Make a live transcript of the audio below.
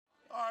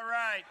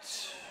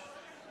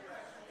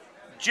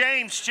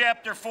James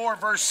chapter 4,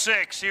 verse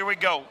 6. Here we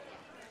go.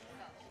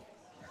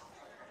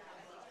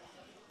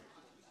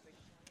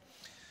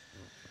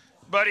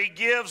 But he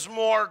gives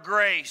more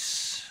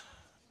grace.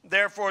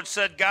 Therefore it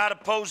said, God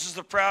opposes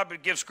the proud,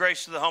 but gives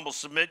grace to the humble.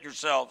 Submit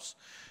yourselves.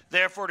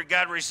 Therefore to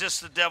God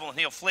resist the devil, and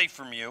he'll flee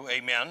from you.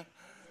 Amen.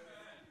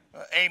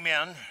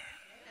 Amen.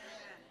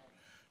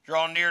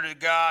 Draw near to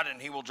God,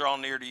 and he will draw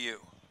near to you.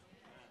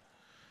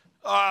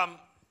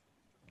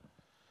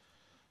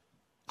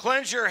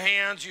 Cleanse your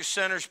hands, you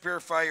sinners.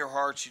 Purify your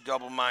hearts, you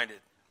double-minded.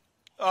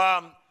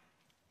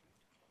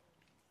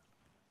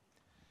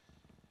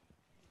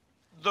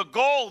 The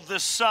goal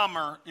this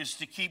summer is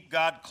to keep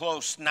God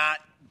close, not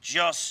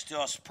just to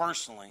us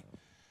personally,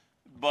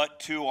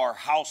 but to our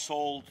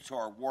household, to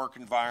our work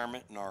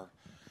environment,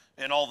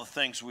 and all the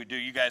things we do.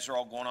 You guys are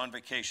all going on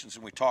vacations,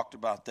 and we talked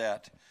about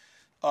that.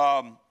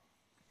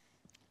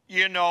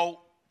 You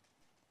know,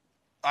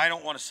 I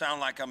don't want to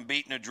sound like I'm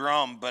beating a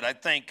drum, but I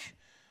think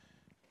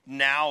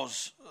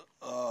now's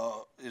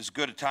as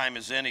good a time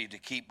as any to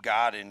keep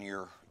God in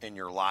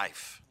your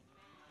life.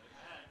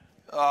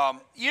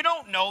 You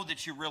don't know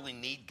that you really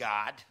need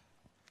God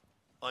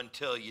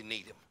until you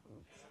need him.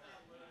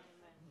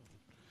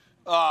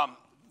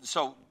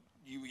 So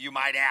you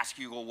might ask,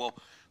 you go, well,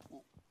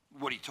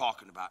 what are you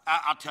talking about?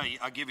 I'll tell you,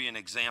 I'll give you an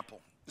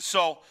example.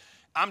 So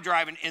I'm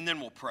driving, and then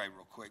we'll pray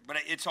real quick. But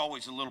it's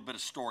always a little bit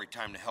of story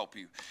time to help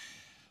you.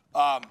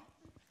 I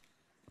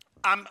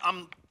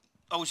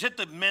was at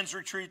the men's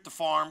retreat at the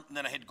farm, and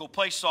then I had to go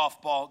play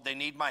softball. They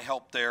need my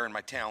help there and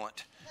my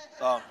talent.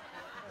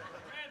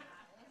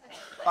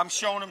 I'm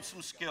showing them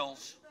some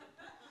skills.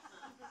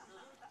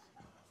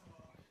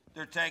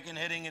 They're taking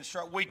hitting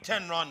instruction. We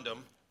 10-runned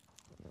them,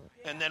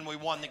 and then we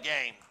won the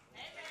game.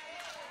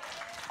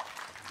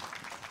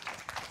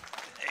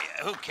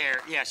 Who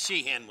cares? Yeah,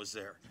 Sheehan was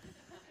there.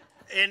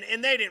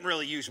 And they didn't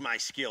really use my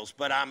skills,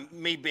 but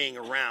me being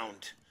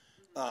around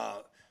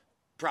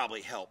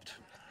probably helped.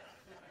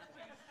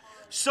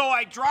 So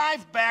I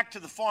drive back to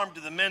the farm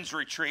to the men's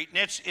retreat, and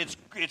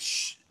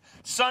it's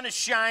sun is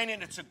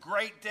shining. It's a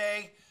great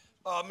day.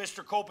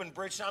 Mr. Cope and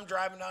Bridge, I'm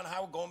driving down the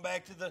highway, going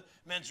back to the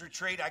men's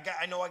retreat.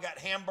 I know I got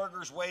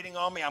hamburgers waiting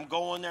on me. I'm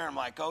going there. I'm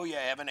like, oh yeah,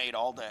 I haven't ate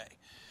all day.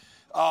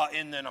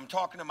 And then I'm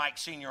talking to Mike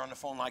Sr. on the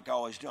phone like I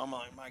always do. I'm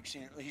like, Mike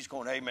Sr., he's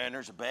going, hey man,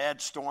 there's a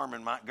bad storm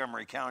in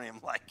Montgomery County.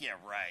 I'm like, yeah,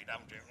 right.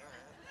 I'm doing it.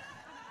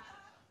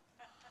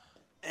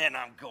 And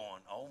I'm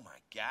going, oh my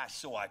gosh.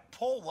 So I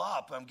pull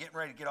up. I'm getting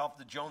ready to get off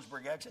the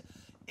Jonesburg exit,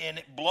 and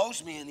it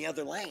blows me in the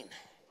other lane.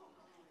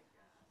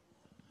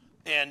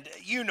 And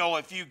you know,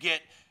 if you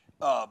get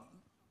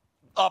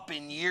up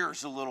in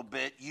years a little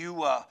bit,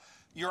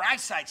 your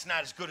eyesight's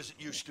not as good as it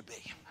used to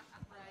be.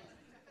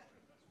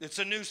 It's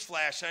a news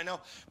flash, I know.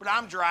 But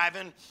I'm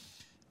driving,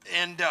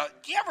 and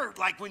you ever,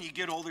 like when you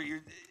get older,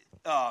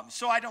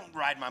 so I don't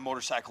ride my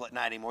motorcycle at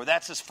night anymore.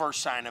 That's the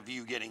first sign of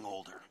you getting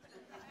older.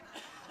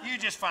 You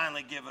just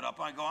finally give it up.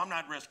 I go, I'm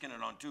not risking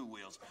it on 2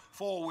 wheels.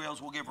 4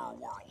 wheels, we'll give her a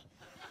whirl.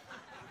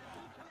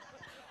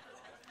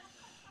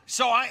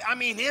 So, I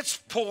mean, it's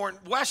pouring.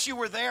 Wes, you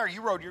were there.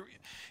 You rode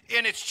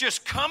and it's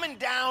just coming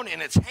down,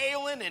 and it's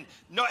hailing, and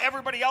no,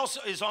 everybody else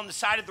is on the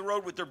side of the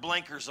road with their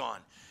blinkers on.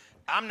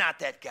 I'm not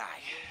that guy.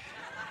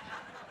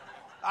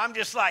 I'm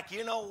just like,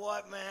 you know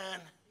what, man?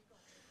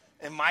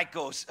 And Mike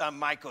goes,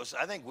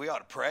 I think we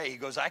ought to pray. He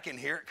goes, I can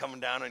hear it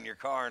coming down in your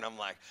car. And I'm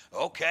like,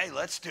 okay,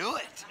 let's do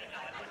it.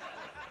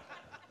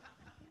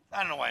 I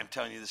don't know why I'm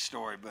telling you this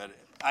story, but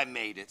I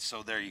made it,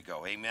 so there you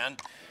go. Amen?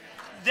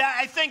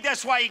 I think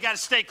that's why you got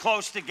to stay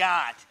close to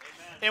God.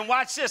 Amen. And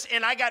watch this.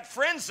 And I got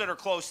friends that are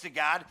close to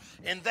God,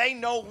 and they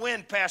know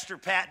when Pastor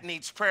Pat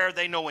needs prayer.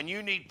 They know when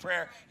you need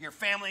prayer, your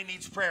family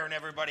needs prayer, and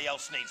everybody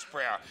else needs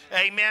prayer.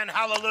 Amen?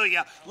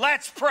 Hallelujah.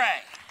 Let's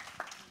pray.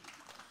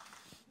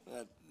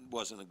 That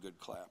wasn't a good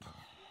clap.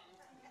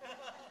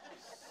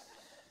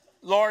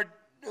 Lord,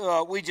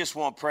 we just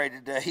want to pray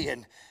today,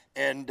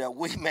 and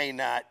we may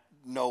not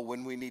know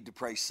when we need to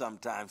pray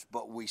sometimes,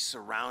 but we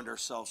surround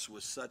ourselves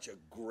with such a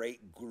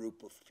great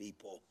group of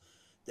people.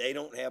 They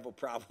don't have a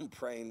problem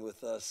praying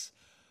with us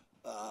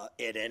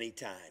at any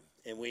time.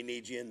 And we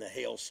need you in the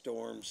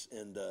hailstorms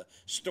and the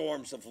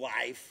storms of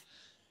life.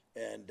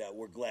 And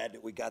we're glad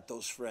that we got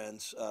those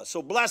friends.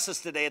 So bless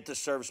us today at this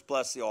service.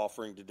 Bless the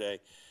offering today.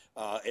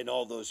 And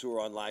all those who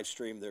are on live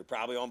stream. They're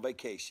probably on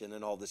vacation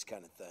and all this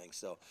kind of thing.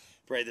 So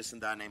pray this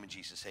in thy name, in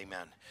Jesus.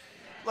 Amen.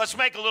 Let's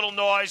make a little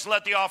noise.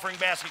 Let the offering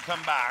basket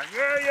come by.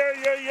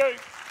 Yeah.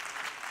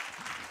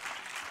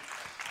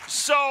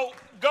 So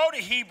go to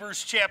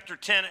Hebrews chapter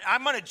 10.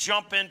 I'm going to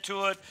jump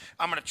into it.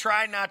 I'm going to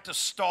try not to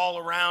stall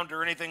around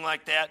or anything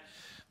like that.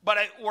 But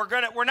we're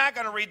not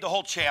going to read the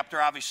whole chapter.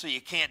 Obviously,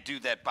 you can't do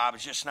that, Bob.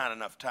 It's just not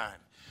enough time.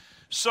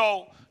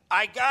 So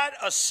I got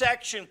a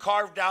section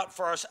carved out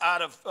for us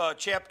out of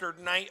chapter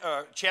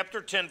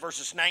 10,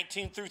 verses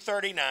 19 through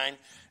 39.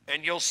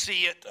 And you'll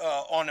see it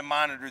on the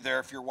monitor there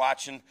if you're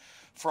watching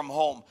from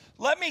home.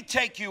 Let me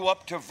take you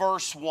up to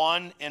verse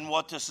 1 and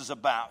what this is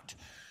about.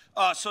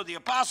 So the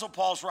Apostle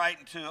Paul's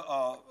writing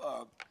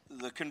to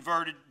the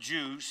converted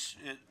Jews.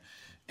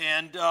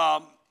 And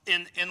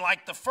in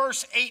like the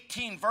first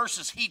 18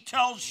 verses, he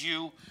tells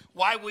you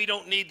why we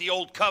don't need the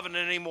old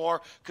covenant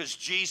anymore, because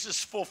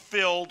Jesus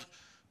fulfilled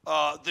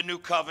the new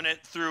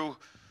covenant through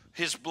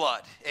his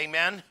blood.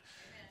 Amen?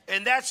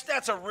 And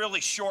that's a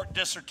really short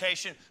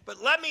dissertation,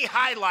 but let me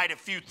highlight a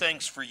few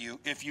things for you,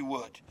 if you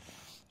would.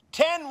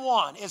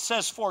 10:1, it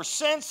says, "For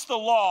since the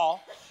law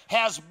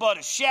has but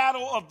a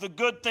shadow of the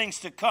good things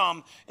to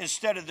come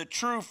instead of the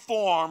true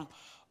form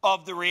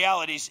of the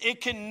realities,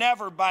 it can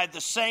never, by the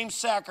same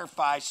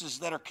sacrifices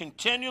that are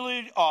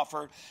continually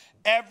offered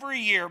every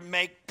year,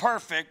 make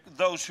perfect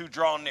those who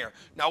draw near."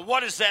 Now,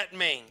 what does that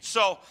mean?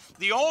 So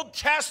the Old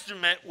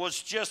Testament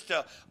was just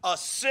a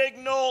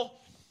signal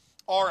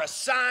or a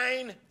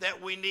sign that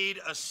we need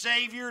a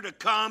Savior to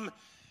come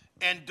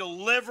and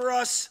deliver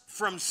us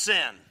from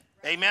sin.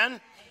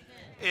 Amen?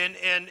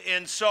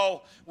 And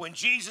so when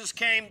Jesus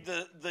came,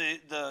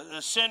 the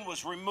sin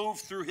was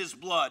removed through his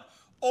blood.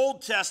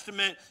 Old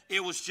Testament, it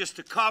was just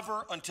a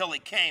cover until he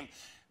came.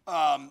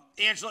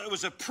 Angela, it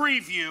was a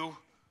preview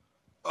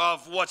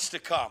of what's to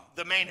come,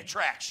 the main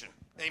attraction.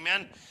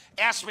 Amen?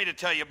 Ask me to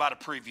tell you about a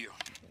preview.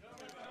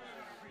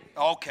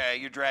 Okay,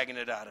 you're dragging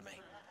it out of me.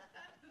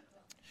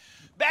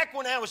 Back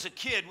when I was a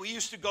kid, we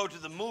used to go to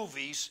the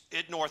movies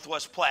at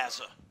Northwest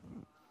Plaza.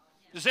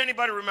 Does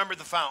anybody remember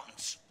the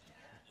fountains?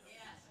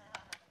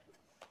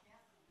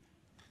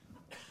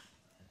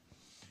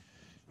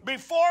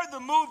 Before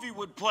the movie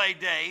would play,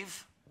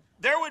 Dave,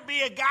 there would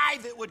be a guy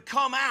that would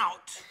come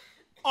out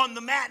on the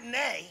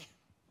matinee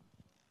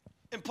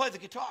and play the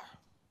guitar.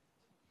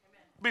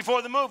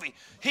 Before the movie.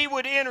 He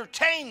would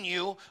entertain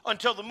you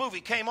until the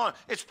movie came on.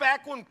 It's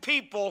back when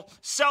people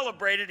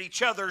celebrated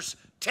each other's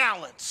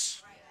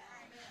talents.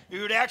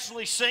 You would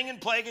actually sing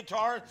and play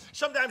guitar.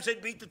 Sometimes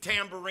they'd beat the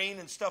tambourine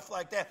and stuff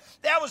like that.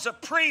 That was a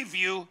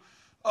preview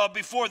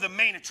before the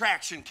main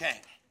attraction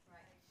came.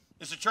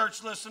 Is the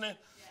church listening?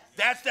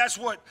 That's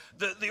what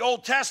the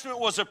Old Testament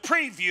was, a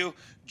preview.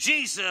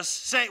 Jesus,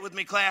 say it with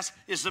me, class,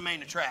 is the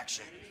main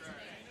attraction.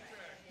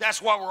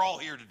 That's why we're all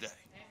here today.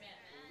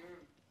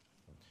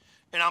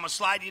 And I'm going to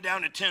slide you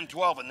down to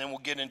 10:12, and then we'll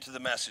get into the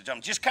message. I'm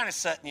just kind of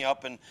setting you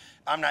up, and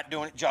I'm not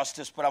doing it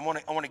justice, but I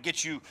want to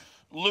get you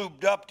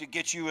lubed up to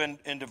get you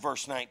into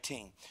verse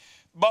 19.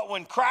 "But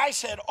when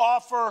Christ had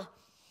offered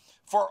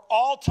for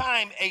all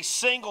time a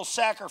single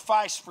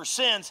sacrifice for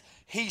sins,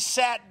 he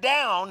sat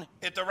down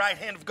at the right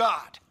hand of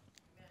God."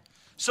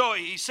 So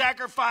he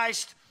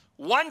sacrificed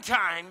one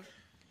time,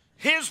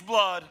 his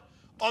blood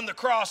on the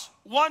cross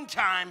one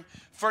time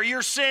for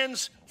your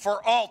sins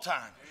for all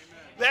time.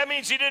 Amen. That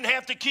means he didn't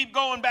have to keep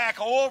going back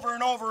over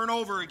and over and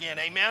over again.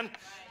 Amen?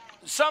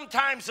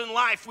 Sometimes in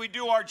life we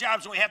do our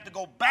jobs and we have to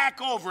go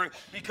back over it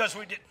because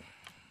we did.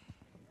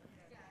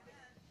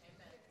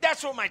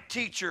 That's what my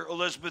teacher,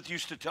 Elizabeth,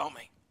 used to tell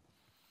me.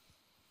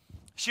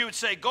 She would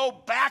say, go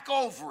back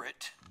over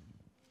it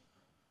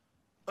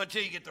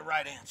until you get the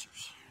right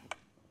answers.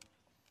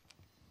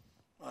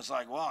 I was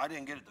like, well, I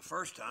didn't get it the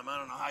first time. I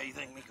don't know how you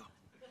think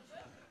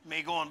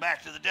me going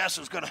back to the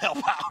desk is going to help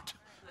out.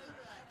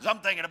 Because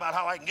I'm thinking about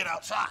how I can get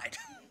outside.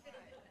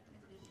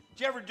 Did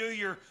you ever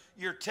do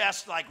your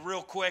test like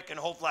real quick and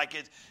hope like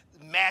it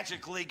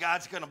magically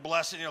God's going to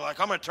bless it? And you're like,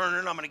 I'm going to turn it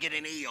and I'm going to get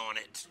an E on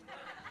it.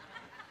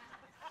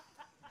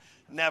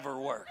 Never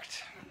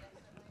worked.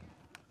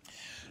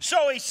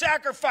 So he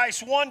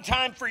sacrificed one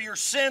time for your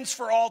sins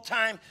for all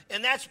time.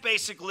 And that's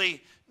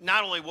basically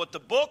not only what the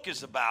book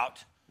is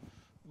about,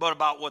 but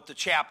about what the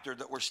chapter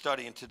that we're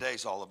studying today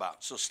is all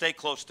about. So stay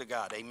close to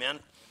God. Amen?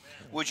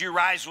 Would you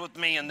rise with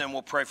me, and then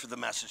we'll pray for the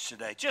message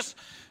today.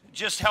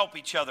 Just help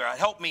each other out.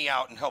 Help me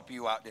out and help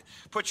you out.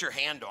 Put your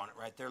hand on it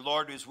right there.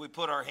 Lord, as we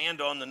put our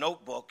hand on the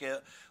notebook,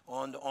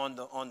 on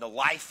the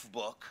life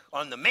book,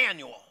 on the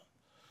manual,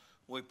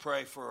 we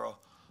pray for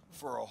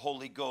a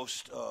Holy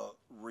Ghost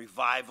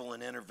revival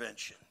and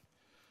intervention.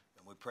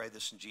 And we pray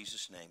this in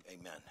Jesus' name.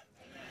 Amen.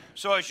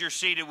 So as you're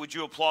seated, would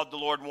you applaud the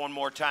Lord one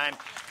more time?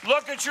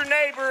 Look at your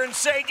neighbor and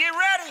say, get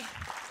ready.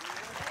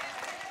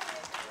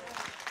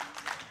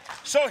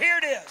 So here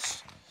it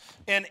is.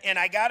 And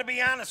I got to be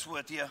honest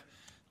with you.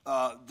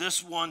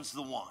 This one's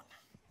the one.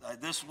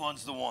 This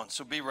one's the one.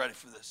 So be ready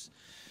for this.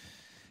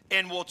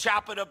 And we'll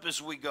chop it up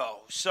as we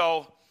go.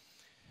 So,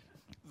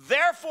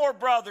 therefore,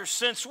 brothers,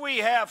 since we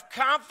have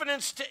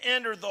confidence to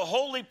enter the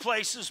holy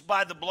places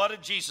by the blood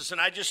of Jesus, and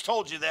I just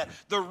told you that,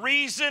 the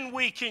reason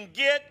we can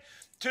get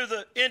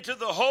into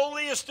the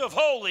holiest of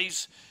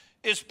holies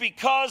is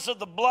because of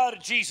the blood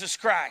of Jesus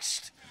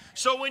Christ.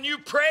 So when you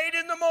prayed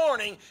in the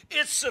morning,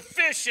 it's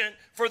sufficient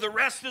for the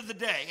rest of the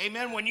day.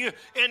 Amen.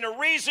 And the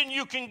reason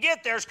you can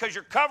get there is because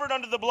you're covered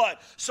under the blood.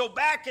 So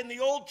back in the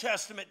Old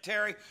Testament,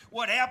 Terry,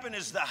 what happened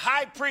is the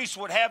high priest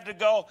would have to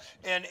go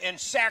and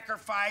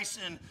sacrifice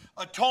and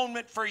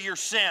atonement for your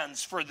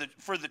sins for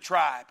the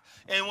tribe.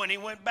 And when he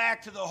went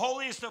back to the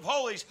holiest of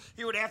holies,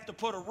 he would have to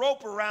put a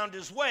rope around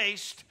his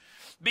waist,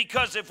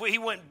 because if he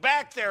went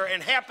back there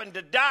and happened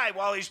to die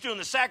while he's doing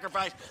the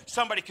sacrifice,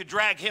 somebody could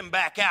drag him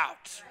back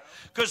out.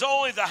 Because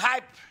only the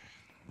high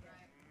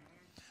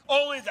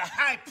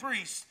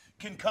priest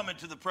can come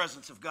into the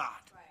presence of God.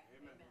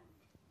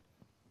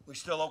 We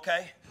still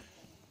okay?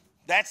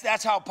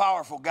 That's how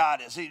powerful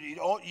God is.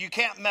 You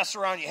can't mess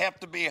around. You have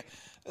to be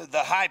the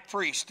high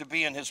priest to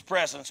be in his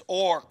presence,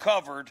 or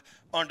covered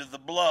under the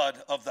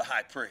blood of the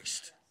high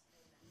priest.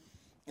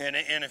 And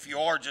if you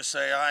are, just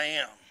say, I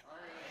am.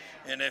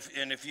 And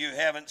if you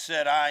haven't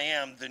said I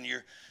am, then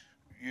you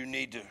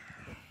need to.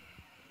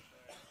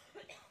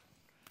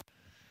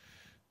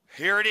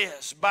 Here it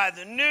is. By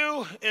the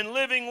new and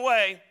living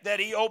way that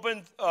he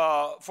opened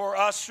for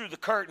us through the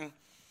curtain,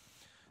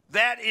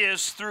 that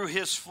is through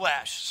his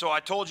flesh. So I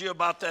told you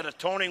about that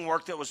atoning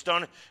work that was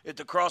done at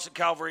the cross at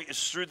Calvary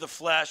is through the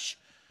flesh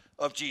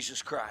of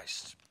Jesus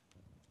Christ.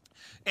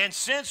 And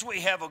since we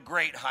have a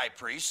great high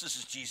priest, this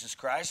is Jesus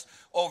Christ,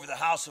 over the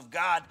house of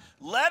God,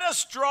 let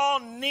us draw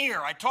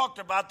near. I talked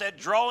about that,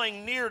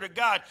 drawing near to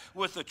God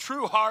with a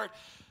true heart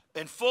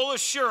and full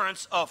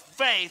assurance of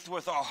faith,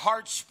 with our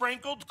hearts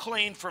sprinkled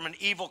clean from an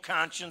evil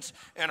conscience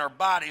and our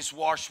bodies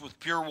washed with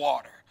pure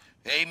water.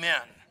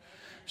 Amen.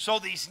 So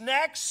these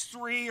next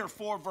 3 or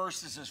 4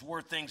 verses is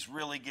where things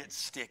really get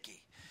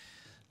sticky.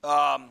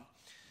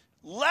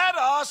 Let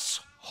us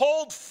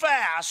hold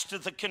fast to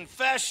the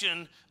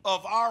confession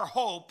of our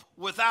hope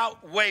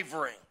without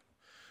wavering.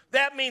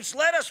 That means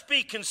let us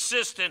be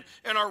consistent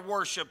in our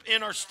worship,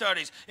 in our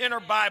studies, in our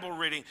Bible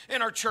reading,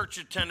 in our church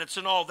attendance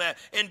and all that.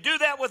 And do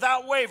that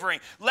without wavering.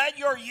 Let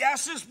your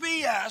yeses be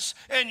yes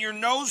and your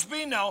no's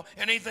be no.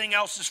 And anything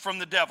else is from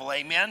the devil.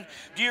 Amen?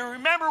 Do you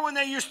remember when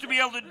they used to be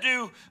able to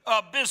do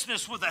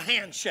business with a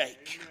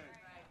handshake?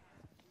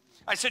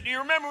 I said, do you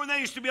remember when they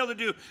used to be able to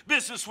do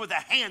business with a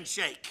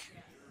handshake?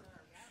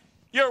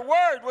 Your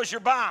word was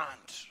your bond.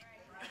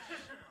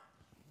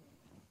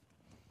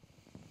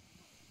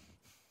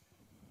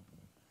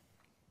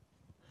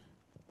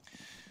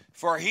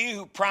 For he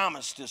who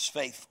promised is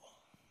faithful.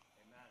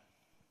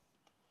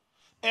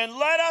 Amen. And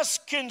let us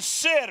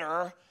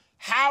consider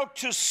how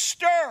to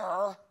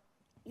stir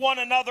one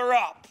another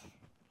up.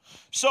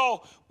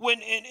 So,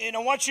 and I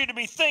want you to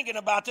be thinking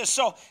about this.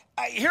 So,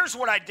 here's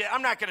what I did.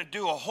 I'm not going to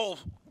do a whole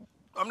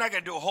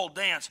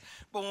dance.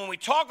 But when we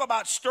talk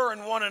about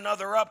stirring one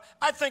another up,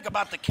 I think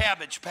about the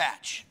Cabbage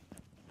Patch.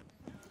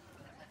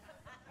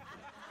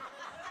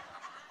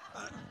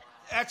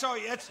 That's all.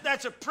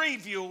 That's a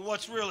preview of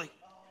what's really.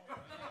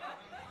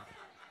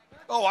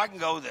 Oh, I can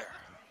go there.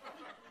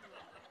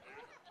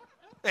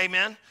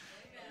 Amen.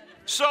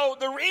 So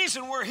the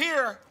reason we're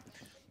here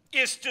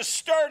is to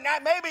stir,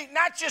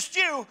 not just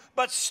you,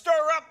 but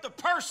stir up the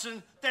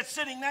person that's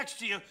sitting next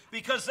to you,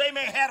 because they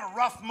may have had a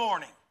rough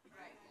morning.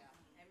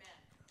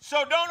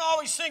 So don't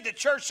always think that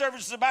church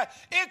service is about,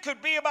 it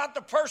could be about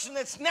the person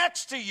that's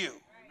next to you.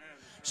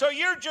 So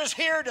you're just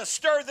here to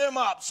stir them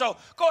up. So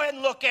go ahead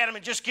and look at them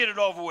and just get it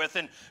over with.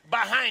 And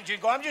behind you,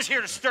 go, I'm just here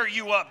to stir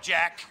you up,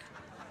 Jack.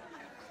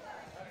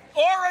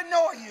 Or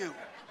annoy you.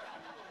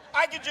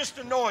 I could just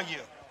annoy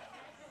you.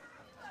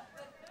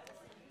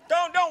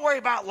 Don't worry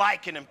about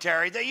liking them,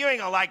 Terry. You ain't going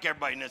to like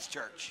everybody in this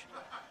church.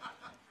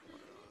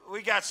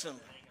 We got some,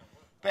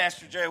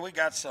 Pastor Jay, we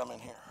got some in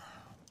here.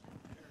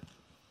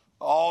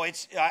 Oh,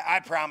 I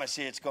promise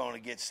you it's going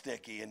to get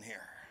sticky in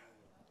here.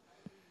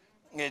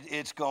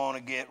 It's going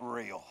to get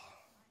real.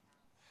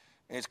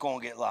 It's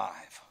going to get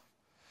live.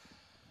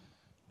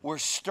 We're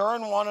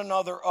stirring one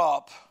another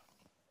up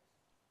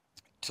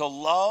to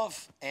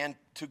love and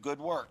to good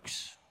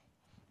works.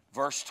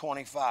 Verse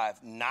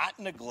 25, not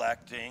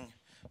neglecting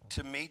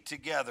to meet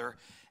together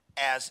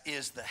as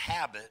is the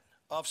habit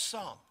of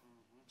some.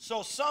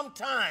 So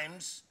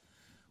sometimes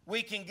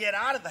we can get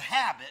out of the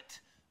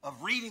habit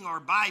of reading our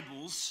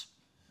Bibles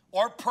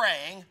or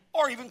praying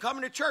or even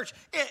coming to church.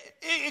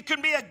 It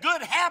can be a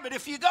good habit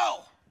if you go.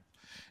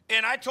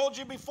 And I told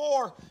you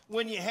before,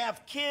 when you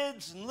have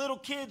kids and little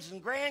kids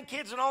and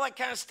grandkids and all that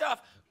kind of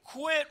stuff,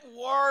 quit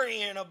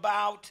worrying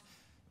about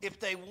if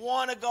they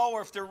want to go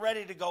or if they're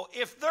ready to go.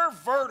 If they're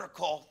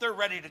vertical, they're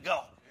ready to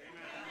go.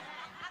 Amen.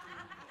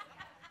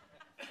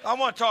 I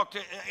want to talk to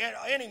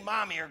any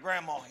mommy or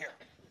grandma here.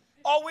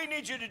 All we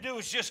need you to do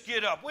is just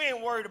get up. We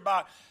ain't worried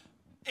about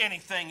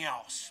anything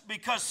else.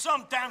 Because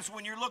sometimes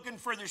when you're looking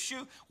for the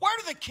shoe, where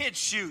do the kids'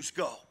 shoes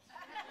go?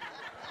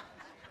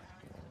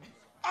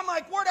 I'm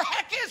like, where the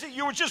heck is it?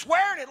 You were just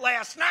wearing it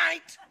last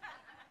night.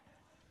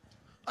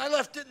 I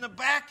left it in the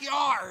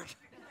backyard.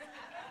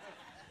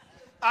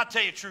 I'll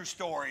tell you a true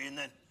story, and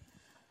then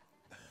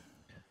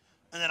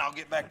I'll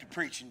get back to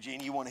preaching, Gene.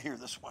 You want to hear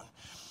this one.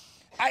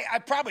 I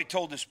probably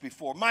told this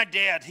before. My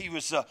dad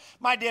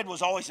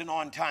was always an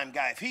on-time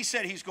guy. If he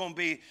said he's going to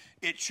be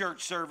at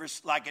church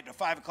service, like at the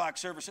 5 o'clock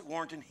service at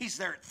Warrenton, he's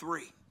there at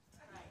 3.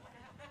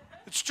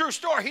 It's a true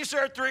story. He's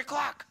there at 3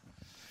 o'clock.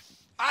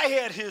 I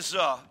had his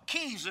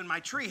keys in my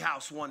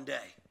treehouse one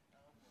day.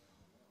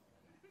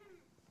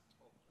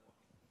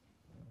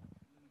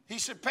 He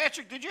said,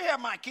 Patrick, did you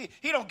have my key?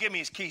 He don't give me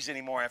his keys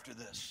anymore after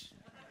this.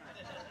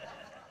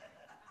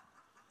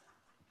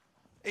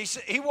 He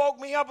said, he woke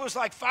me up. It was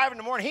like 5 in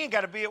the morning. He ain't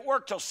got to be at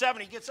work till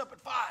 7. He gets up at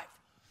 5.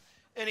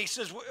 And he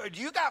says, well,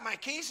 do you got my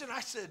keys? And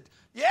I said,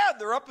 yeah,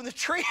 they're up in the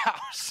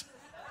treehouse.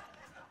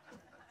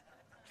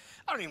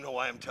 I don't even know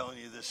why I'm telling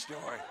you this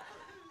story.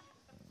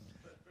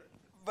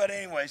 But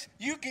anyways,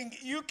 you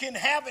can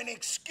have an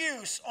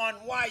excuse on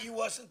why you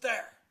wasn't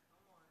there.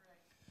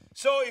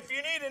 So if you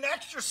need an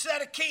extra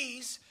set of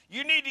keys,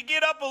 you need to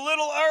get up a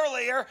little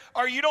earlier,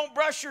 or you don't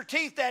brush your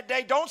teeth that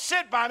day. Don't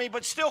sit by me,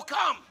 but still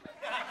come.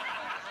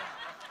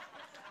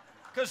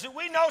 Because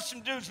we know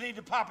some dudes need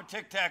to pop a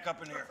Tic Tac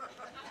up in here.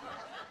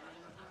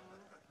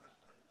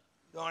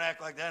 Don't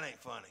act like that ain't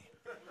funny.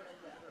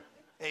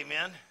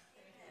 Amen.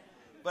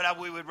 But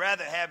we would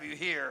rather have you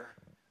here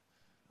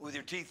with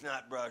your teeth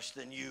not brushed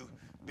than you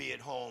be at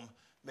home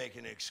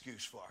making an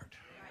excuse for it.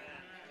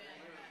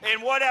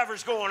 And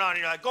whatever's going on,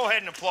 you're like, go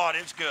ahead and applaud.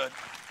 It's good.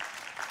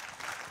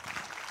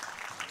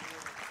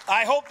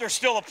 I hope they're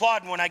still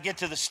applauding when I get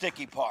to the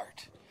sticky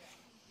part.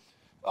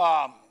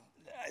 I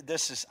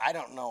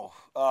don't know.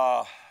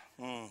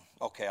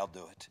 Okay, I'll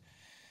do it.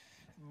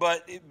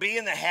 But be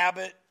in the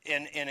habit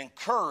and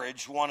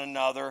encourage one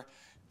another,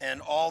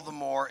 and all the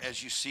more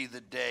as you see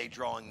the day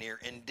drawing near.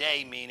 And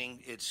day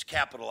meaning it's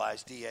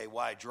capitalized,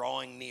 D-A-Y,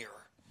 drawing near.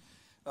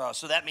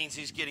 So that means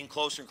he's getting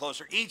closer and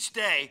closer. Each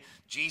day,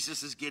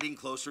 Jesus is getting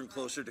closer and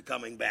closer to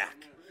coming back.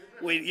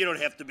 You don't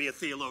have to be a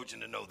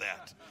theologian to know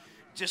that.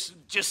 Just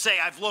say,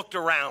 I've looked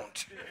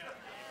around.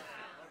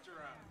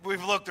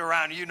 We've looked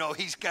around. You know,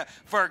 he's got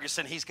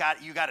Ferguson.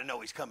 You got to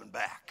know he's coming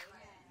back.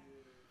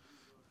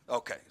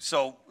 Okay,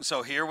 so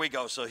here we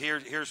go. So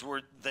here's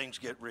where things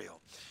get real.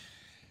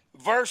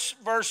 Verse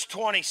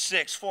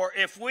 26. For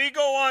if we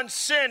go on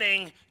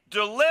sinning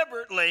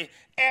deliberately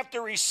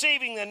after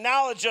receiving the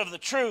knowledge of the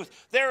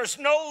truth, there is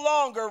no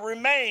longer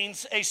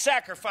remains a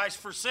sacrifice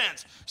for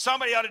sins.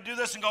 Somebody ought to do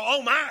this and go,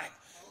 oh my.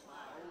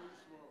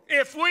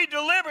 If we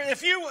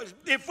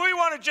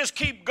want to just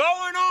keep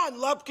going on,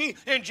 Lupke,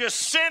 and just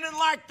sinning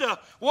like the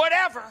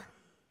whatever,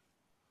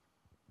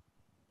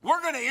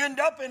 we're going to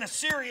end up in a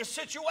serious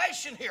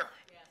situation here.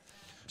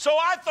 So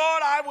I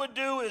thought I would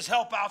do is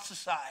help out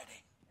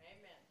society.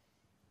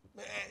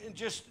 Amen. And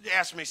just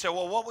ask me, say,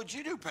 well, what would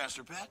you do,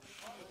 Pastor Pat?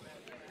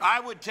 I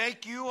would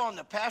take you on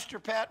the Pastor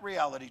Pat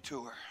reality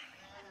tour.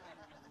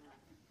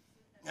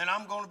 And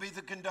I'm going to be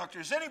the conductor.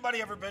 Has anybody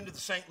ever been to the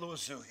St.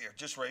 Louis Zoo here?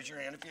 Just raise your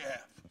hand if you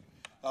have.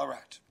 All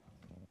right.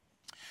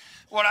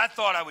 What I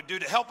thought I would do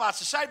to help out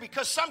society,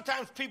 because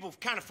sometimes people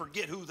kind of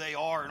forget who they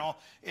are and all,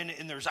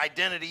 and there's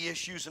identity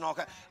issues and all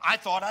that. I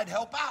thought I'd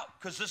help out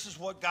because this is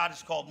what God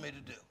has called me to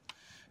do.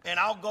 And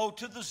I'll go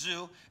to the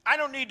zoo. I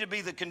don't need to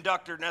be the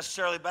conductor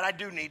necessarily, but I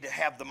do need to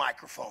have the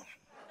microphone.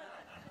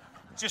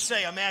 Just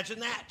say, imagine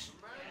that.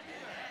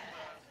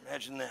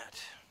 Imagine that.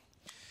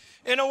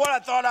 You know what? I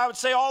thought I would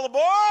say, all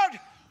aboard.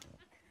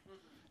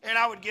 And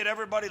I would get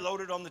everybody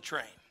loaded on the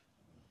train.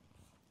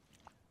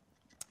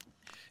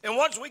 And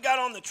once we got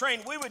on the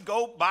train, we would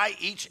go by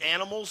each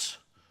animal's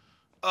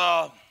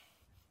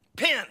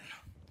pen.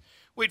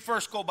 We'd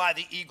first go by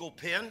the eagle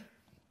pen.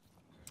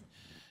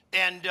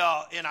 And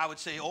I would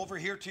say, over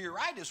here to your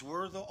right is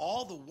where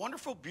all the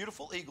wonderful,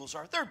 beautiful eagles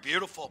are. They're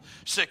beautiful,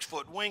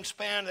 6-foot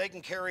wingspan. They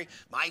can carry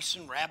mice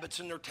and rabbits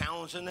in their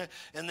talons. And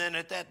then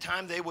at that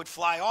time, they would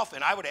fly off.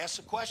 And I would ask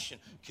the question,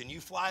 can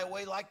you fly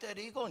away like that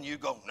eagle? And you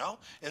go, no.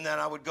 And then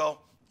I would go,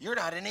 you're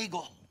not an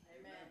eagle.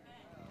 Amen.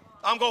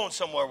 I'm going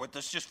somewhere with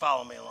this. Just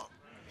follow me along.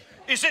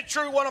 Is it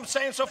true what I'm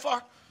saying so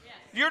far? Yes.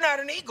 You're not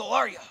an eagle,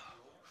 are you?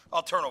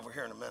 I'll turn over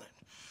here in a minute.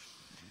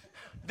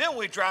 Then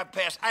we drive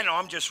past, I know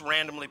I'm just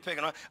randomly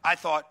picking up. I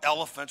thought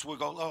elephants would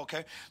go, oh,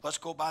 okay, let's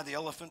go by the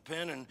elephant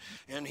pen.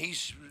 And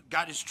he's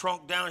got his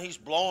trunk down. He's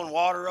blowing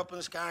water up in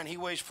the sky, and he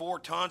weighs 4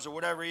 tons or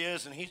whatever he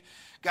is. And he's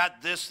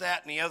got this,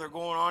 that, and the other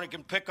going on. He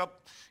can pick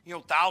up,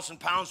 1,000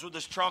 pounds with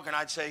his trunk. And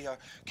I'd say,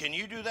 can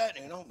you do that?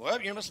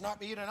 Well, you must not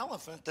be an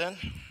elephant then.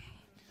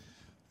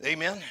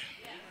 Amen. Yeah.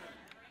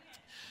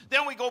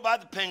 Then we go by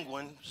the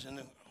penguins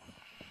and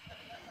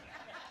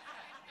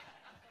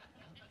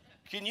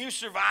can you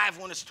survive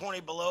when it's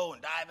 20 below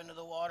and dive into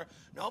the water?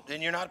 Nope, then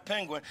you're not a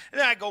penguin.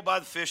 And then I go by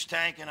the fish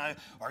tank and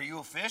are you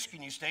a fish?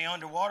 Can you stay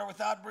underwater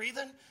without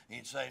breathing? And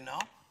he'd say, no.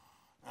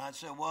 And I'd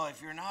say, well,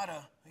 if you're not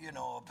a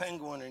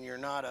penguin and you're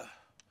not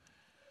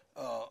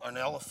an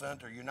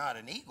elephant or you're not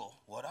an eagle,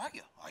 what are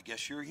you? I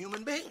guess you're a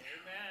human being. Amen.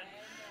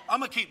 I'm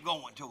going to keep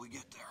going until we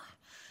get there.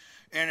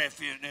 And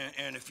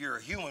if you're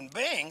a human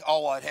being,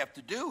 all I'd have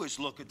to do is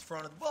look at the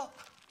front of the book.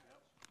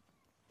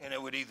 And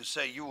it would either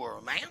say you were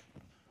a man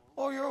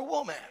or you're a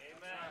woman.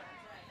 Amen.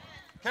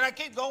 Can I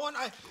keep going?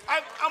 And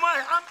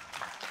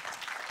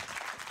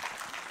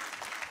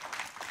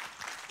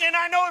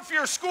I know if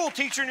you're a school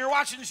teacher and you're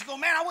watching this, you go,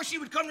 man, I wish you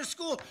would come to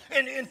school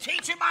and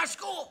teach in my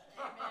school.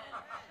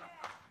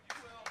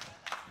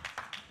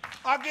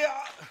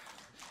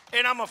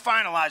 And I'm going to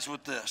finalize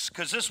with this,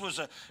 because this was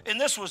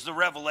the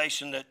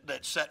revelation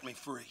that set me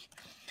free.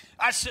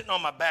 I was sitting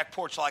on my back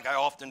porch like I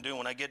often do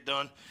when I get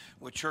done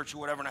with church or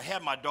whatever, and I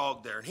have my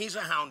dog there. And he's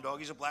a hound dog.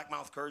 He's a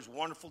black-mouthed cur. He's a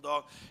wonderful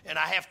dog. And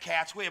I have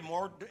cats. We have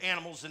more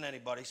animals than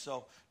anybody,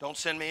 so don't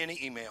send me any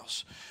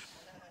emails.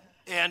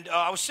 And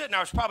I was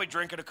probably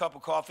drinking a cup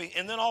of coffee,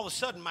 and then all of a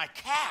sudden my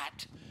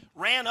cat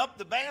ran up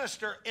the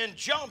banister and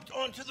jumped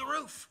onto the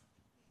roof.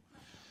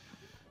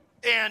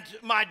 And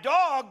my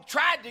dog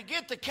tried to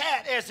get the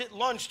cat as it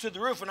lunged to the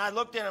roof, and I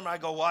looked at him and I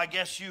go, well, I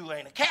guess you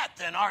ain't a cat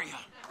then, are you?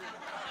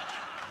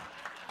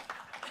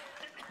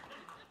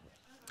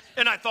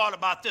 And I thought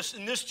about this,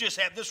 and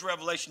this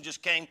revelation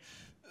just came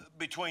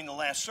between the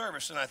last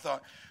service, and I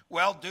thought,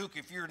 well, Duke,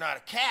 if you're not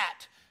a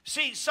cat,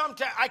 see,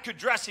 sometimes I could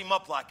dress him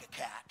up like a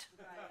cat.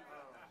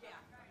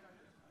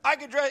 I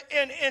could dress,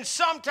 and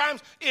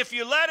sometimes if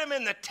you let him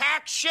in the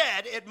tack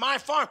shed at my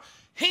farm,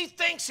 he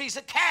thinks he's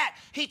a cat.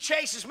 He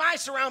chases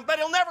mice around, but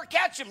he'll never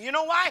catch them. You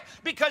know why?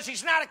 Because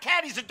he's not a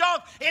cat, he's a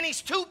dog, and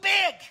he's too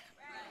big. Right.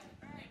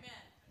 Amen.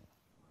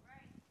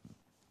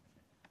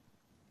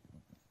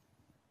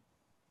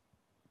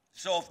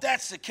 So if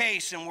that's the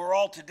case, and we're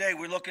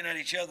looking at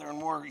each other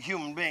and we're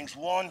human beings,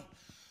 one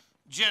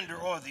gender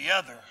or the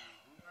other,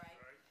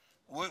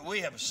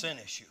 we have a sin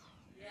issue.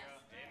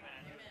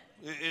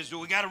 Yes. Do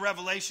we got a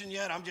revelation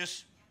yet?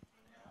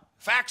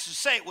 Facts,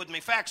 say it with me,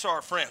 facts are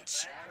our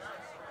friends.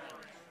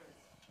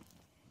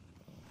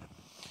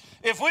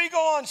 If we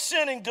go on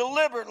sinning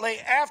deliberately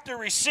after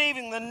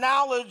receiving the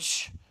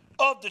knowledge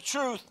of the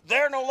truth,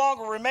 there no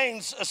longer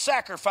remains a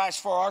sacrifice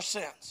for our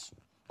sins,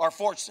 or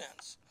for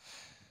sins.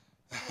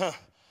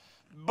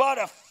 But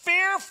a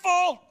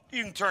fearful,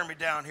 you can turn me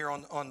down here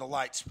on the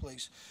lights,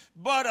 please.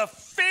 But a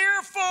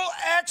fearful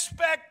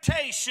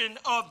expectation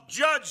of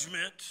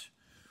judgment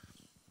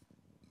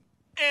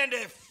and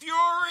a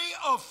fury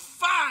of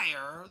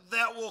fire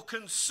that will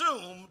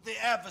consume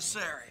the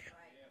adversary.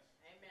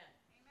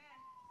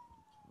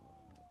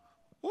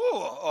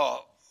 Ooh,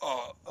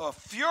 a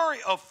fury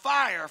of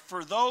fire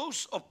for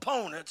those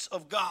opponents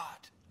of God.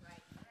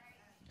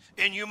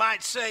 And you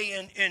might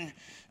say,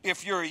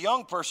 if you're a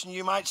young person,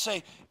 you might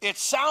say, it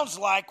sounds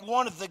like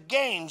one of the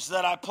games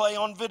that I play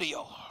on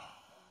video.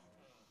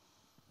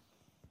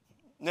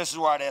 And this is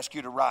where I'd ask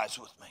you to rise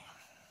with me.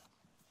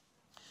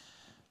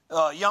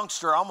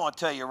 Youngster, I'm going to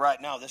tell you right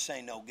now, this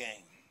ain't no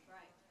game.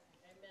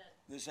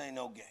 This ain't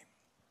no game.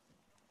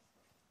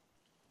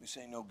 This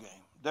ain't no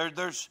game.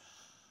 There's...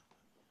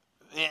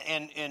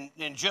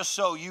 And just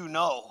so you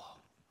know,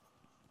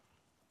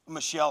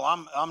 Michelle,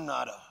 I'm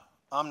not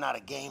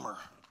a gamer.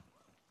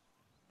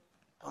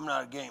 I'm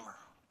not a gamer.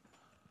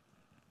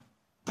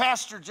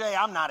 Pastor Jay,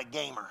 I'm not a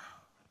gamer.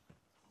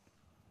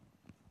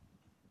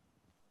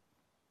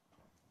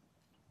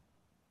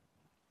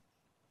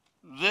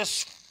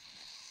 This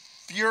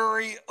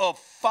fury of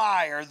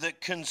fire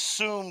that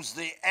consumes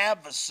the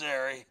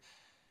adversary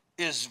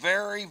is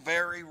very,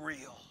 very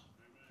real.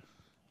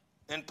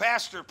 And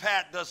Pastor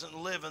Pat doesn't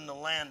live in the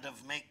land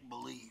of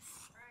make-believe.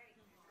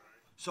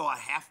 So I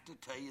have to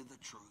tell you the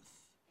truth.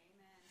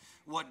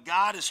 What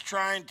God is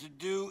trying to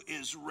do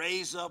is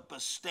raise up a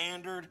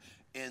standard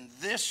in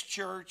this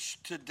church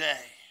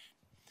today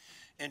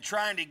and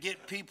trying to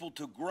get people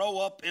to grow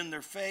up in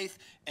their faith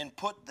and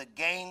put the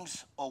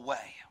games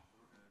away.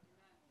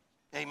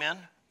 Amen?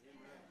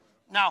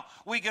 Now,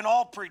 we can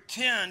all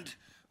pretend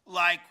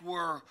like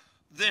we're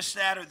this,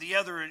 that, or the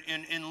other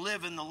and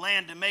live in the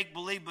land to make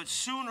believe, but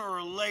sooner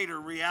or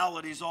later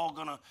reality is all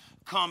going to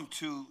come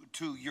to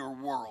your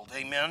world.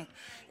 Amen.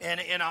 And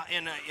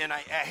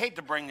I hate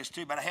to bring this to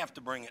you, but I have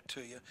to bring it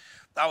to you.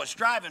 I was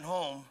driving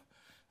home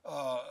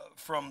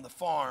from the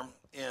farm,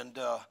 and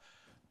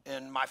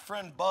my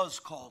friend Buzz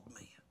called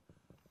me,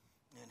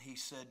 and he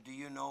said, "Do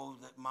you know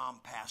that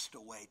Mom passed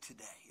away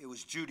today?" It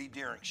was Judy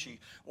Deering,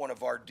 one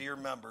of our dear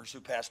members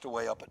who passed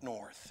away up at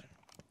North.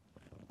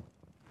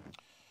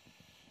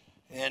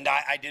 And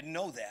I didn't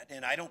know that,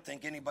 and I don't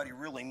think anybody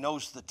really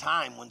knows the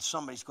time when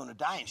somebody's going to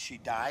die, and she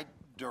died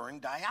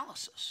during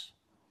dialysis.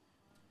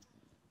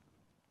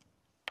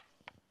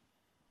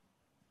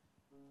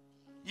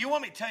 You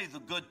want me to tell you the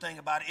good thing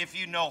about it? If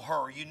you know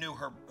her, you knew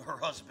her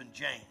husband,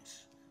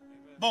 James.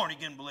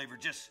 Born-again believer,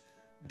 just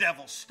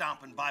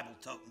devil-stomping,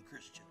 Bible-toting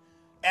Christian,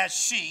 as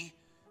she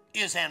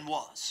is and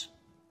was.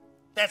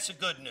 That's the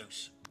good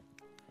news.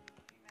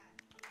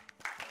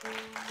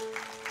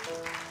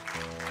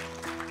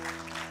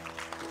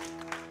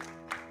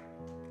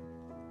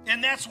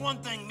 And that's one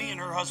thing me and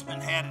her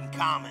husband had in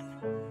common,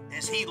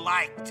 is he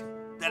liked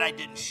that I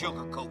didn't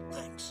sugarcoat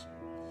things.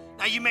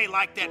 Now, you may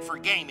like that for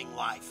gaming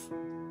life.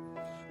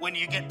 When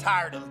you get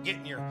tired of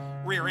getting your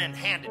rear end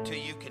handed to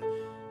you, you can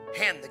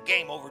hand the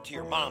game over to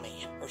your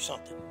mommy or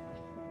something.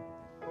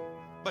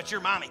 But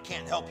your mommy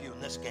can't help you in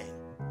this game.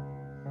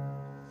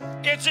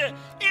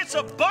 It's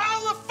a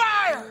ball of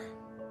fire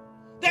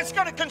that's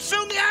going to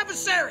consume the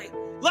adversary.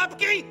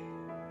 Lepke.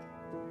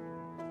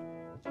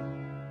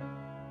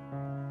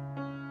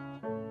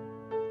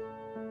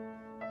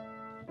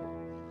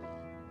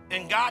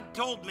 And God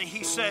told me,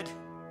 he said,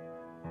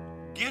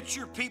 get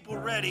your people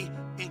ready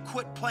and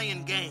quit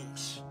playing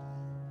games.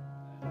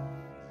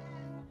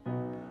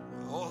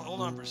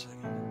 Hold on for a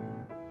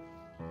second.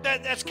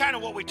 That's kind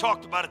of what we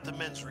talked about at the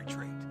men's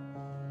retreat.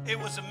 It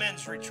was a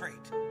men's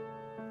retreat.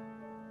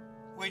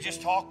 We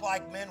just talked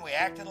like men. We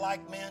acted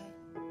like men.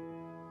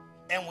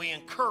 and we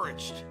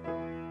encouraged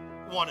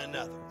one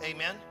another.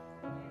 Amen?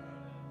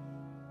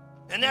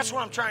 And that's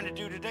what I'm trying to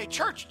do today.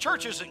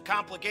 Church isn't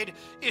complicated.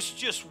 It's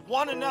just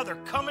one another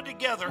coming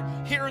together,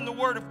 hearing the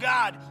Word of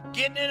God,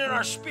 getting it in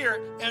our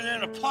spirit, and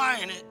then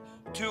applying it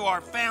to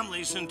our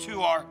families and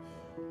to our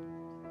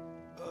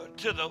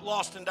to the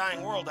lost and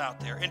dying world out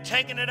there, and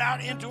taking it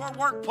out into our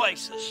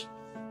workplaces.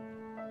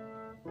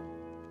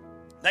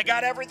 They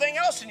got everything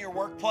else in your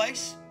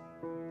workplace.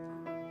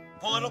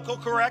 Political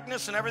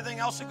correctness and everything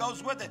else that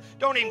goes with it.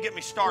 Don't even get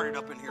me started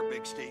up in here,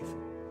 Big Steve.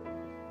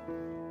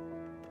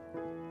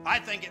 I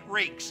think it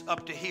reeks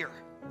up to here.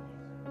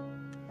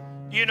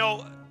 You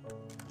know,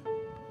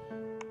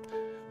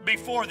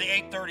 before the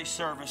 8:30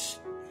 service,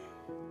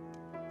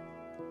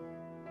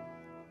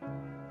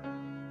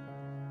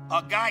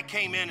 a guy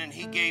came in and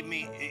he gave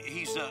me,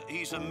 he's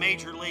a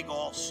major league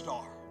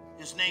all-star.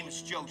 His name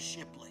is Joe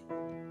Shipley.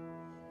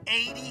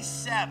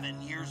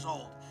 87 years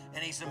old.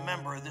 And he's a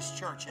member of this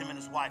church, him and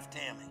his wife,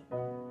 Tammy.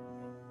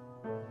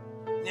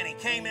 And he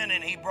came in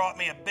and he brought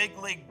me a big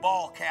league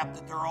ball cap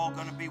that they're all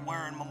going to be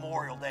wearing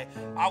Memorial Day.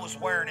 I was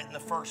wearing it in the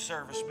first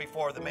service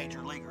before the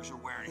major leaguers were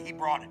wearing it. He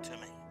brought it to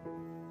me.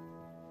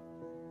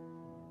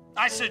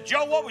 I said,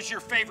 Joe, what was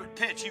your favorite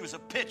pitch? He was a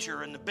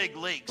pitcher in the big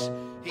leagues.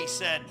 He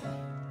said,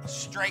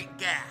 straight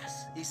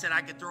gas. He said,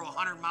 I could throw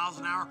 100 miles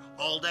an hour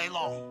all day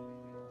long.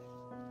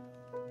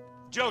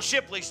 Joe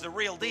Shipley's the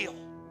real deal.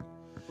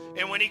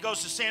 And when he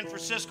goes to San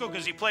Francisco,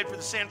 because he played for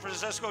the San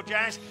Francisco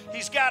Giants,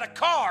 he's got a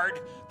card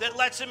that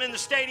lets him in the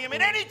stadium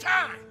at any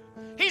time.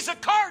 He's a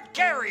card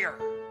carrier.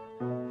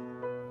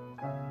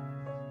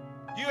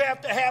 You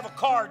have to have a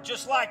card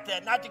just like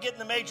that, not to get in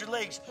the major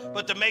leagues,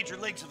 but the major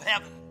leagues of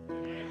heaven.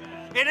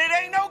 Amen. And it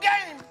ain't no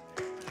game.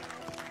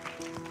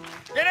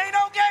 It ain't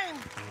no game.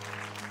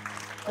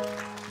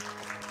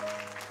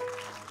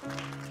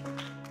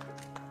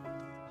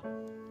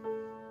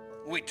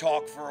 We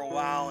talked for a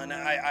while, and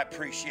I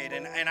appreciate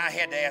it. And I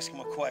had to ask him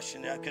a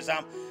question because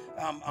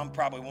I'm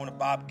probably one of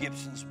Bob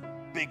Gibson's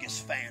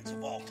biggest fans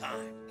of all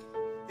time.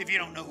 If you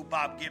don't know who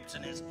Bob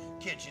Gibson is,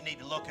 kids, you need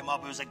to look him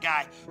up. He was a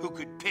guy who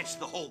could pitch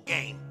the whole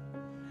game.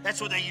 That's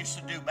what they used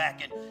to do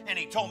back in. And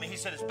he told me, he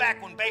said, it's back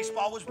when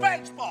baseball was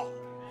baseball.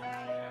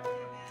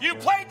 You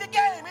played the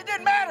game. It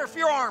didn't matter if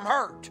your arm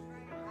hurt.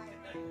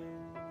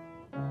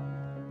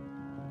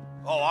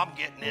 Oh, I'm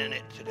getting in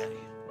it today.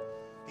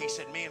 He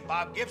said, me and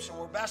Bob Gibson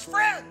were best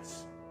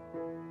friends.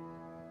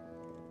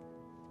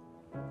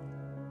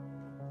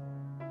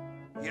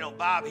 You know,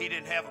 Bob, he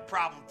didn't have a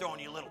problem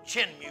throwing you a little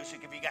chin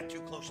music if you got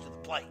too close to the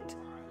plate.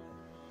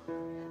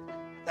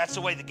 That's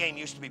the way the game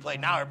used to be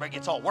played. Now everybody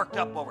gets all worked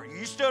up over it.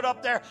 You stood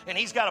up there, and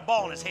he's got a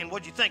ball in his hand.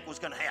 What'd you think was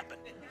going to happen?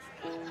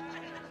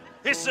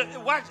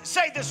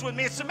 Say this with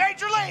me. It's the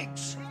major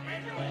leagues.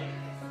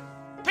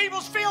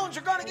 People's feelings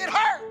are going to get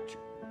hurt.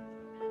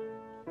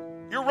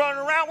 You're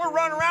running around, we're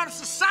running around in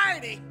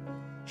society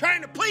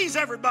trying to please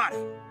everybody.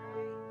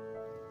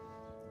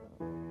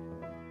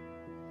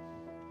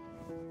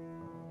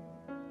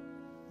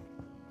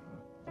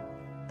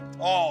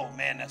 Oh,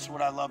 man, that's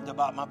what I loved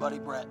about my buddy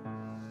Brett.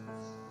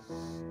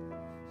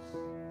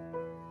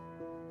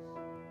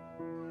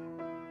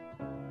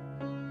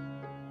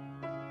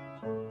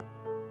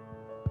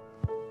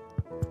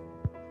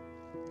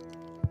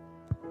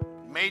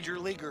 Major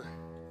leaguer.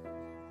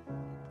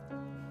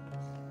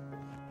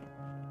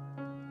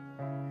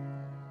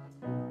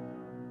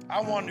 I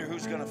wonder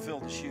who's going to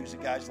fill the shoes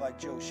of guys like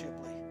Joe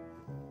Shipley.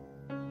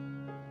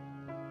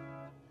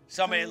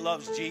 Somebody that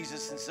loves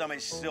Jesus and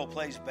somebody still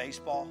plays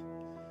baseball.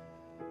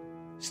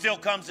 Still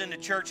comes into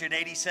church at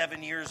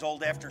 87 years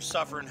old after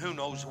suffering who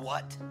knows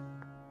what.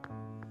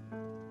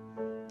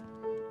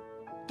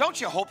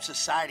 Don't you hope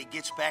society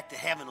gets back to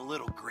having a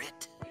little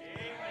grit?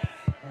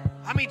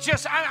 I mean,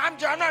 I'm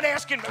not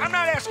asking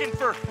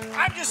for,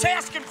 I'm just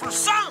asking for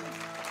some.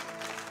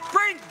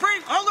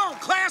 Hold on,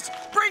 class,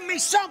 bring me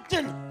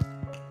something.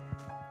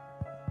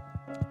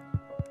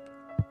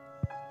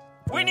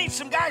 We need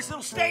some guys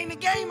that'll stay in the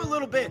game a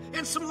little bit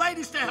and some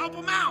ladies to help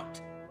them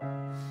out.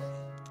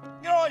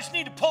 You don't always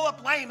need to pull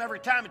up lame every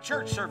time a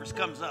church service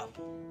comes up.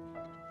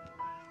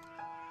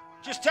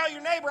 Just tell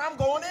your neighbor, I'm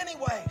going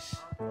anyways.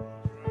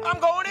 I'm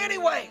going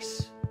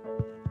anyways.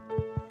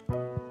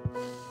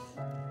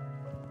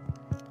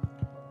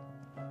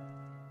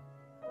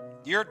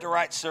 You're at the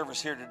right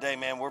service here today,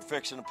 man. We're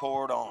fixing to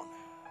pour it on.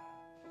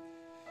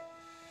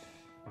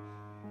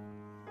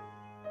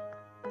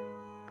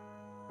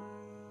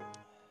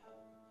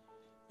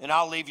 And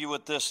I'll leave you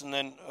with this, and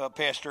then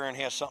Pastor Aaron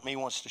has something he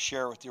wants to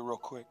share with you real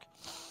quick.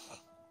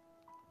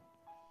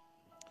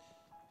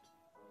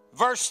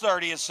 Verse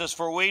 30, it says,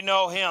 for we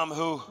know him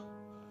who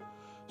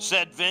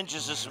said,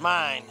 vengeance is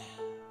mine,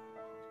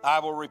 I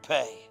will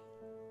repay.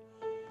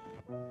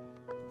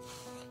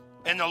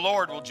 And the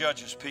Lord will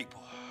judge his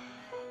people.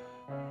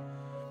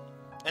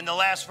 And the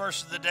last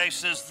verse of the day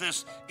says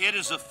this, it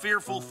is a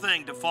fearful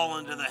thing to fall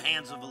into the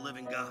hands of a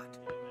living God.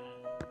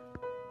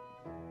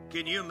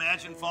 Can you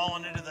imagine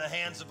falling into the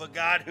hands of a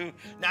God who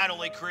not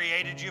only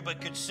created you, but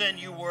could send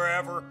you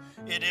wherever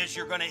it is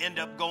you're going to end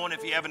up going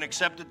if you haven't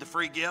accepted the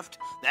free gift?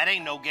 That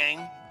ain't no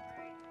game.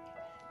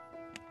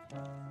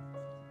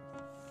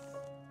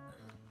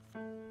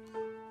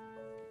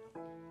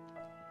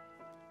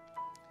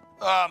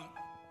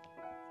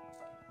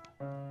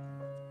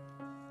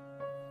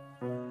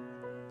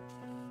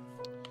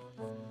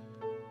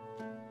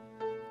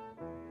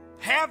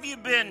 Have you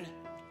been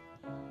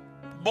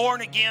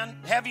born again?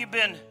 Have you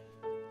been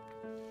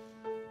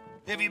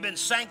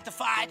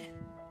sanctified?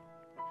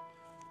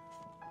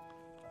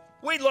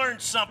 We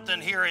learned something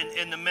here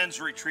in the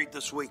men's retreat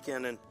this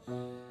weekend, and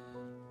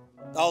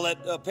I'll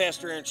let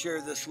Pastor Aaron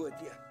share this with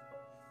you.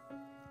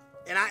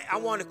 And I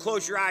want to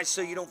close your eyes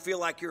so you don't feel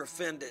like you're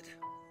offended.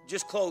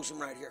 Just close them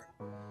right here.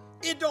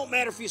 It don't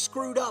matter if you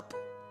screwed up.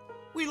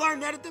 We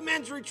learned that at the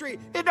men's retreat.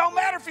 It don't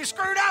matter if you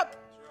screwed up.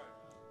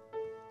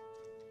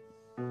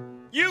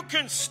 You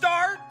can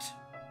start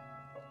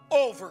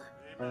over.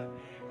 Amen.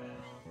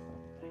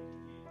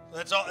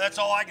 That's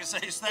all I can say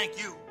is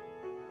thank you.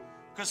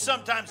 Because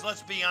sometimes,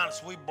 let's be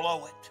honest, we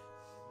blow it.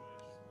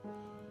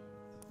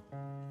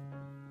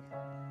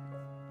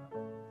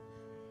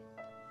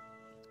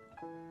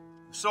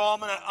 So I'm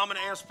gonna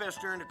ask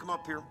Pastor Aaron to come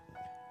up here.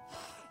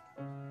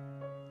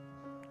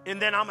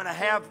 And then I'm gonna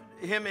have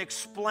him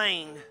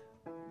explain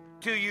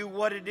to you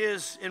what it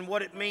is and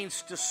what it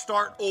means to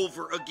start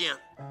over again.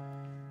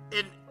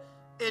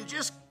 And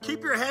just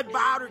keep your head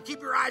bowed or keep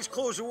your eyes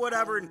closed or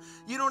whatever. And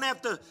you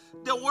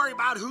don't worry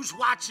about who's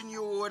watching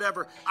you or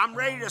whatever. I'm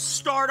ready to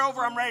start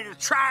over. I'm ready to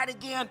try it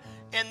again.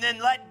 And then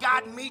let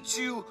God meet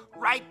you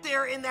right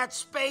there in that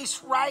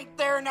space, right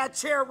there in that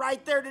chair,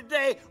 right there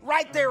today,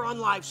 right there on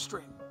live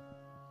stream.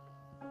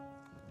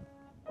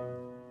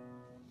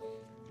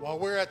 While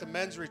we were at the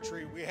men's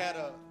retreat, we had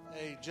a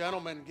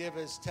gentleman give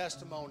his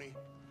testimony.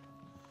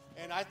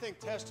 And I think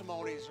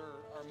testimonies are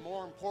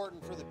more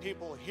important for the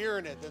people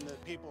hearing it than the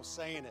people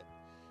saying it.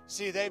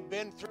 See, they've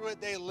been through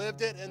it, they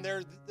lived it, and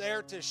they're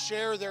there to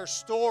share their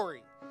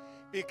story.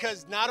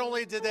 Because not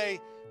only did they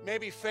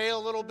maybe fail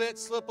a little bit,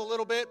 slip a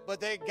little bit,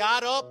 but they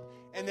got up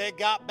and they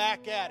got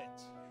back at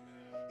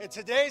it. In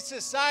today's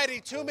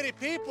society, too many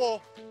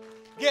people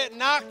get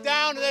knocked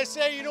down and they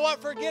say, you know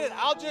what, forget it,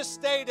 I'll just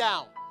stay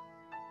down.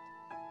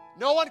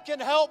 No one can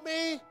help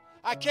me.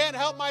 I can't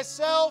help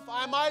myself.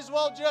 I might as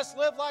well just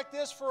live like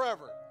this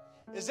forever.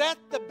 Is that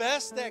the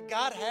best that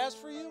God has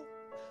for you?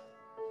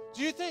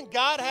 Do you think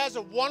God has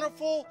a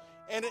wonderful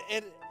and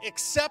an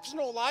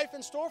exceptional life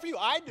in store for you?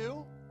 I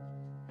do.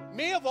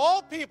 Me of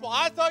all people,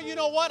 I thought, you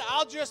know what?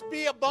 I'll just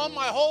be a bum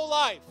my whole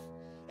life.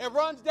 It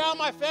runs down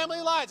my family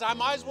lines. I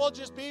might as well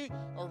just be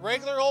a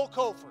regular old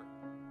Kofer.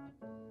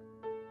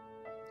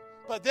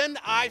 But then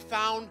I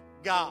found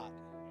God.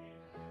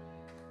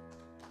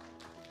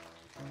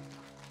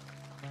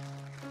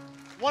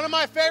 One of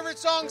my favorite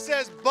songs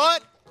says,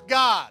 but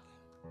God.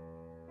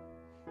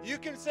 You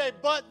can say,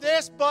 but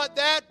this, but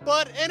that,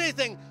 but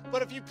anything.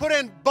 But if you put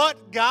in,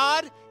 but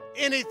God,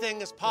 anything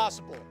is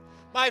possible.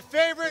 My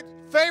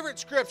favorite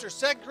scripture,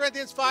 2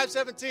 Corinthians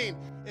 5:17.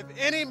 If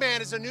any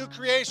man is a new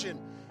creation,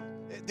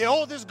 the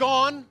old is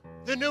gone,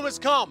 the new has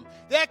come.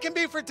 That can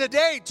be for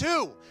today,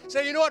 too.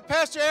 Say, you know what,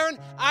 Pastor Aaron,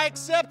 I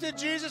accepted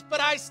Jesus, but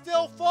I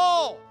still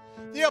fall.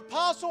 The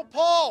Apostle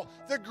Paul,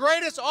 the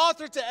greatest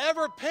author to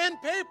ever pen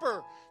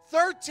paper,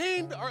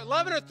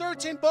 11 or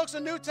 13 books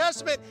of the New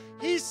Testament,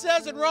 he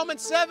says in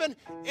Romans 7,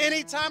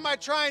 anytime I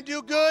try and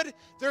do good,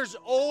 there's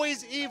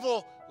always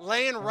evil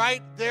laying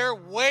right there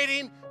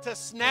waiting to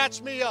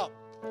snatch me up.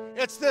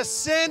 It's the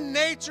sin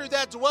nature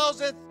that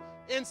dwells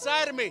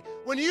inside of me.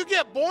 When you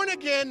get born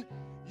again,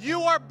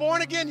 you are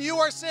born again. You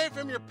are saved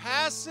from your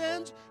past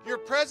sins, your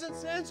present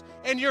sins,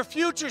 and your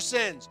future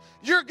sins.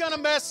 You're going to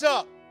mess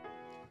up.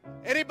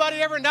 Anybody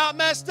ever not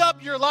messed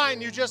up? You're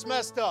lying. You just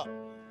messed up.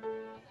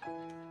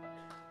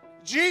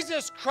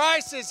 Jesus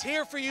Christ is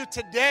here for you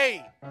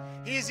today.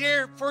 He's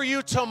here for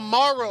you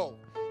tomorrow.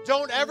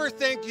 Don't ever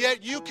think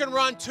yet you can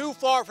run too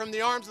far from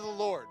the arms of the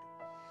Lord.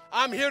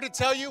 I'm here to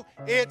tell you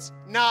it's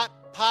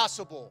not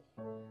possible.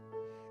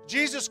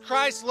 Jesus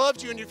Christ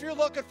loves you, and if you're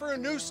looking for a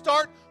new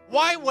start,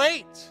 why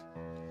wait?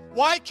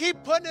 Why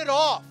keep putting it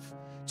off?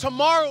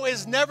 Tomorrow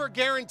is never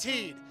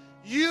guaranteed.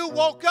 You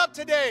woke up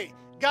today.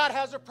 God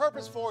has a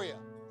purpose for you.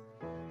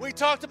 We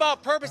talked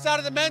about purpose out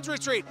of the men's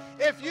retreat.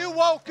 If you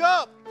woke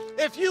up,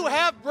 if you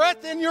have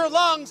breath in your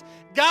lungs,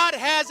 God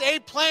has a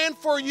plan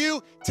for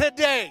you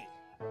today.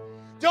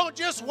 Don't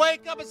just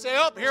wake up and say,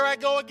 oh, here I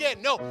go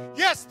again. No.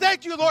 Yes,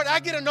 thank you, Lord. I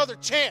get another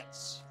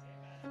chance.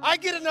 I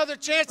get another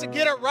chance to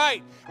get it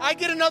right. I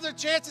get another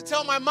chance to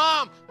tell my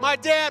mom, my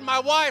dad, my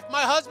wife,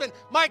 my husband,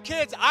 my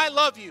kids, I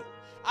love you.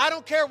 I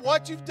don't care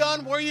what you've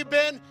done, where you've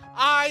been,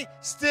 I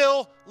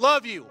still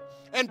love you.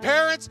 And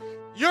parents,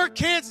 your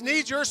kids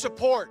need your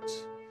support.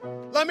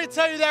 Let me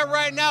tell you that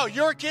right now.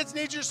 Your kids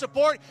need your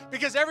support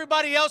because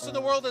everybody else in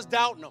the world is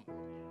doubting them.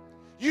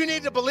 You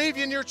need to believe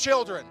in your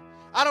children.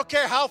 I don't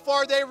care how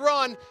far they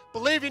run,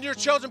 believe in your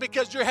children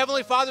because your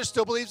Heavenly Father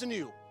still believes in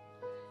you.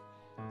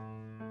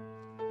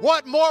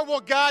 What more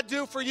will God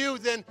do for you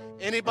than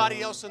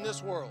anybody else in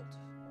this world?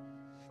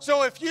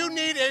 So if you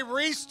need a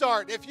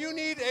restart, if you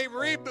need a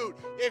reboot,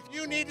 if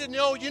you need to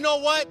know, you know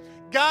what?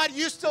 God,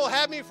 you still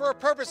have me for a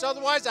purpose.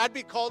 Otherwise, I'd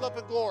be called up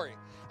in glory.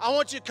 I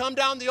want you to come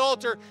down the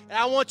altar, and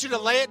I want you to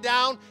lay it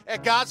down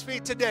at God's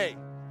feet today.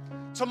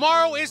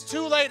 Tomorrow is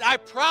too late. I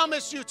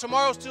promise you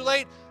tomorrow's too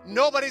late.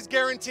 Nobody's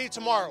guaranteed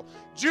tomorrow.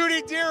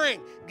 Judy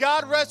Deering,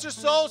 God rest her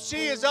soul,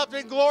 she is up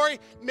in glory.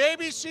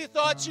 Maybe she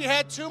thought she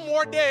had 2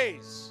 more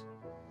days.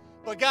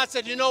 But God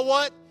said, you know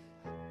what?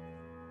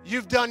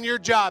 You've done your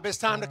job. It's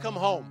time to come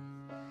home.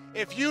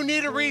 If you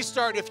need a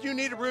restart, if you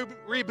need a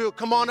reboot,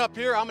 come on up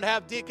here. I'm going to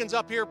have deacons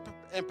up here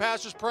and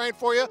pastors praying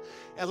for you.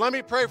 And let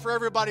me pray for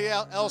everybody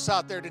else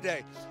out there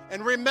today.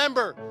 And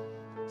remember,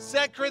 2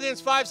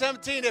 Corinthians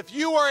 5:17, if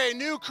you are a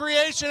new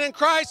creation in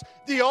Christ,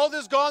 the old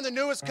is gone, the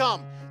new has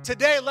come.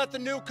 Today, let the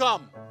new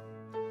come.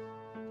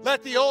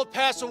 Let the old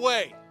pass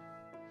away.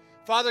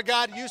 Father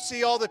God, you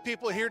see all the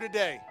people here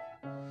today.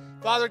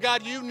 Father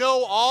God, you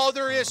know all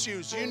their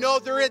issues. You know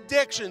their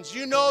addictions.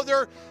 You know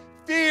their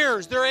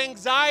fears, their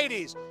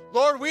anxieties.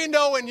 Lord, we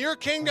know in your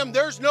kingdom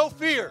there's no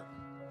fear.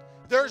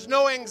 There's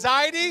no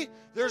anxiety.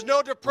 There's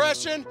no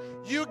depression.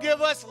 You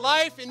give us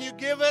life, and you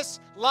give us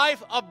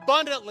life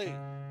abundantly.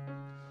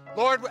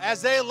 Lord,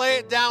 as they lay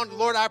it down,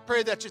 Lord, I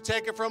pray that you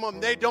take it from them.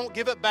 They don't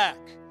give it back.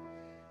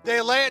 They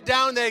lay it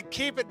down, they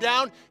keep it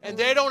down, and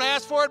they don't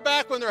ask for it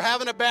back when they're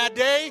having a bad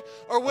day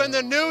or when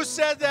the news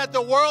said that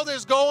the world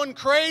is going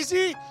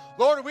crazy.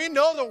 Lord, we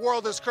know the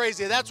world is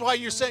crazy. That's why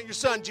you sent your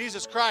son,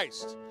 Jesus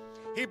Christ.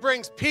 He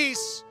brings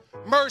peace,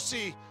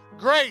 mercy,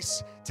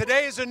 grace.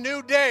 Today is a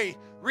new day.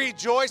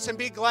 Rejoice and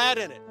be glad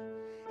in it.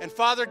 And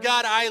Father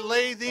God, I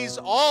lay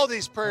all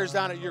these prayers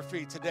down at your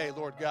feet today,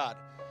 Lord God.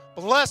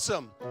 Bless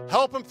them.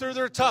 Help them through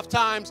their tough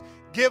times.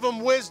 Give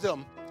them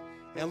wisdom.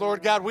 And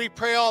Lord God, we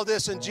pray all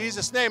this in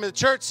Jesus' name. And the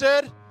church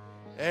said,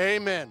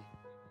 amen.